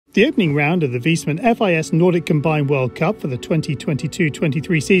The opening round of the FIS Nordic Combined World Cup for the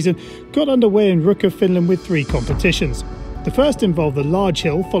 2022-23 season got underway in Ruka, Finland with 3 competitions. The first involved the large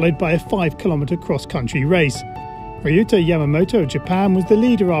hill, followed by a 5-kilometre cross-country race. Ryuta Yamamoto of Japan was the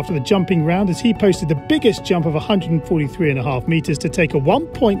leader after the jumping round as he posted the biggest jump of 143.5 metres to take a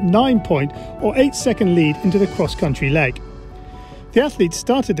 1.9 point or 8-second lead into the cross-country leg. The athletes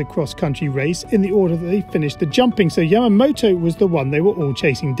started the cross-country race in the order that they finished the jumping, so Yamamoto was the one they were all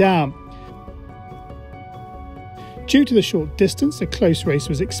chasing down. Due to the short distance, a close race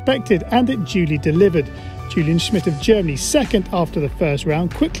was expected, and it duly delivered. Schmid of Germany, second after the first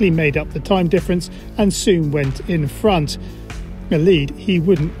round, quickly made up the time difference and soon went in front, a lead he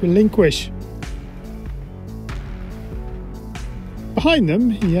wouldn't relinquish. Behind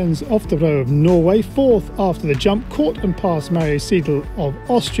them, Jens Oftebro of Norway, fourth after the jump, caught and passed Mario Seidel of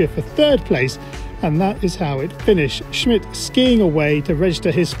Austria for third place, and that is how it finished. Schmid skiing away to register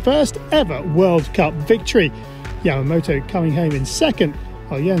his first ever World Cup victory. Yamamoto coming home in second,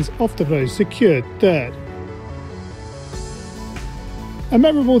 while Jens Oftebro secured third. A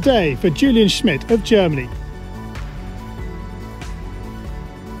memorable day for Schmid of Germany.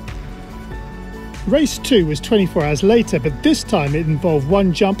 Race 2 was 24 hours later, but this time it involved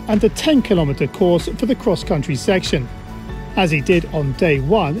one jump and a 10-kilometre course for the cross-country section. As he did on day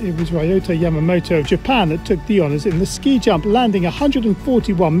 1, it was Ryuta Yamamoto of Japan that took the honours in the ski jump, landing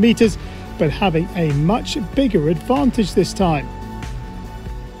 141 metres, but having a much bigger advantage this time.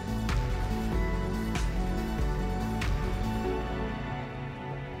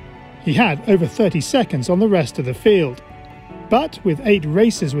 He had over 30 seconds on the rest of the field. But with 8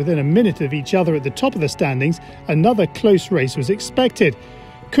 races within a minute of each other at the top of the standings, another close race was expected.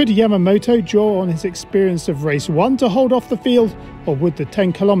 Could Yamamoto draw on his experience of race 1 to hold off the field, or would the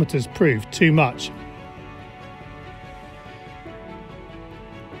 10 kilometres prove too much?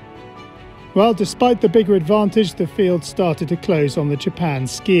 Well, despite the bigger advantage, the field started to close on the Japan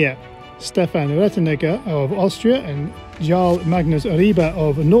skier. Stefan Rettenegger of Austria and Jarl Magnus Riiber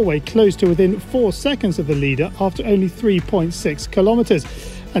of Norway closed to within 4 seconds of the leader after only 3.6 kilometres.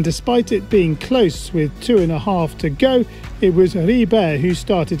 And despite it being close with 2.5 to go, it was Riiber who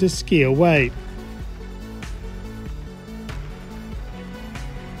started to ski away.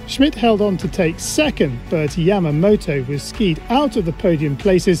 Schmid held on to take second, but Yamamoto was skied out of the podium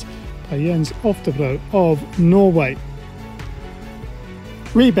places by Jens Oftebro of Norway.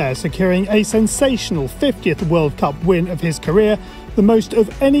 Riiber securing a sensational 50th World Cup win of his career, the most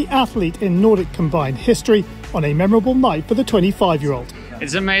of any athlete in Nordic Combined history, on a memorable night for the 25-year-old.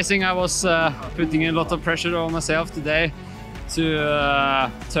 It's amazing. I was putting a lot of pressure on myself today to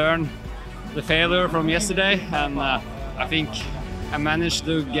turn the failure from yesterday, and I think I managed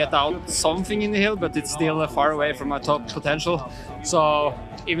to get out something in the hill, but it's still far away from my top potential. So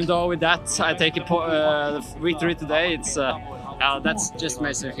even though with that I take a victory today, it's that's just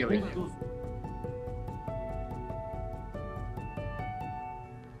amazing feeling.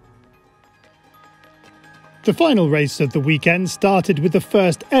 The final race of the weekend started with the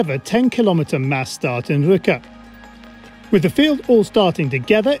first ever 10-kilometre mass start in Ruka. With the field all starting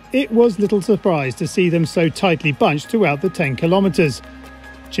together, it was little surprise to see them so tightly bunched throughout the 10 kilometres.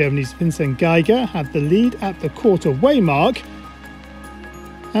 Germany's Vincent Geiger had the lead at the quarter-way mark,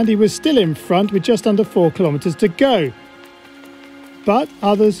 and he was still in front with just under 4 kilometres to go. But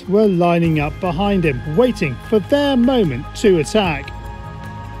others were lining up behind him, waiting for their moment to attack.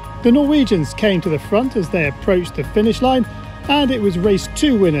 The Norwegians came to the front as they approached the finish line, and it was race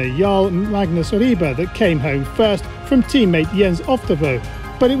 2 winner Jarl Magnus Riiber that came home first from teammate Jens Oftebro,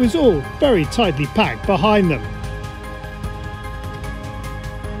 but it was all very tightly packed behind them.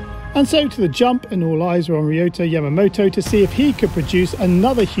 And so to the jump, and all eyes were on Ryuta Yamamoto to see if he could produce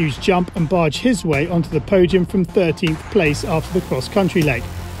another huge jump and barge his way onto the podium from 13th place after the cross-country leg.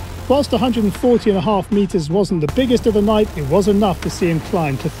 Whilst 140.5 metres wasn't the biggest of the night, it was enough to see him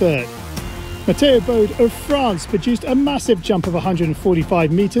climb to third. Matteo Bode of France produced a massive jump of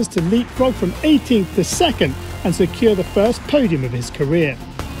 145 metres to leapfrog from 18th to 2nd and secure the first podium of his career.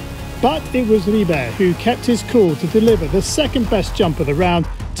 But it was Riiber who kept his cool to deliver the second best jump of the round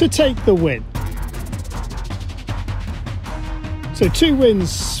to take the win. So 2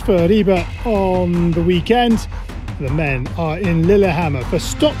 wins for Riiber on the weekend. The men are in Lillehammer for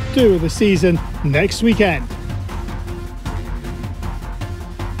stop 2 of the season next weekend.